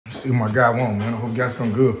see what my guy want, man. I hope he got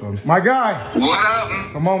something good for me. My guy. What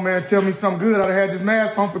up? Come on, man. Tell me something good. I'd have had this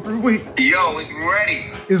mask on for 3 weeks. Yo, it's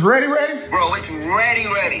ready. It's ready? Bro, it's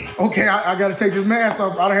ready. Okay, I got to take this mask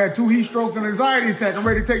off. I'd have had 2 heat strokes and an anxiety attack. I'm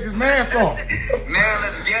ready to take this mask off. Man,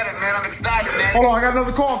 let's get it, man. I'm excited, man. Hold on, I got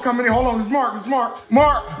another call coming in. Hold on, it's Mark.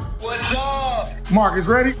 Mark. What's up? Mark, it's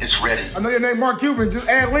ready? It's ready. I know your name Mark Cuban. Just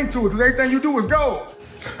add link to it, because everything you do is gold.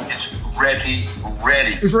 It's ready.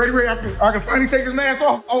 It's ready. I can finally take this mask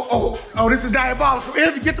off. Oh, this is diabolical.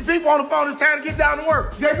 If you get the people on the phone, it's time to get down to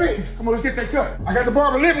work. JB, come on, let's get that cut. I got the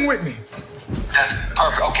barber living with me. That's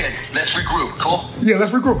perfect. Okay, let's regroup. Cool? Yeah,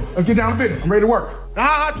 let's regroup. Let's get down to business. I'm ready to work. The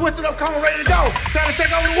HaHa twisted up, come on, ready to go. Time to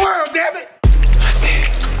take over the world, damn it. Twist it,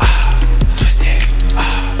 twist it,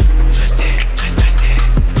 twist it, twist it, twist it,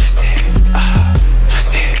 twist it,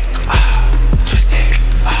 twist it, twist it,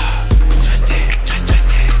 twist it, twist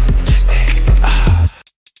it, twist it.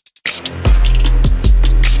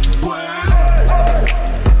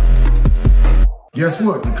 Guess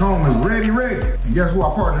what? The comb is ready. And guess who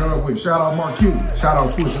I partnered up with? Shout out Mark Cuban. Shout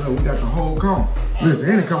out Twisted Up. We got the whole comb. Listen,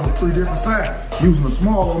 and it comes with 3 different sizes. Using a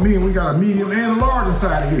small on me, and we got a medium and a large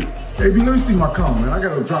inside of here. Hey, let me see my comb, man. I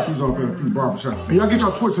gotta drop these off at a few barbershops. Hey, y'all get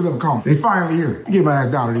your Twisted Up comb. They finally here. Get my ass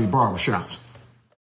down to these barbershops.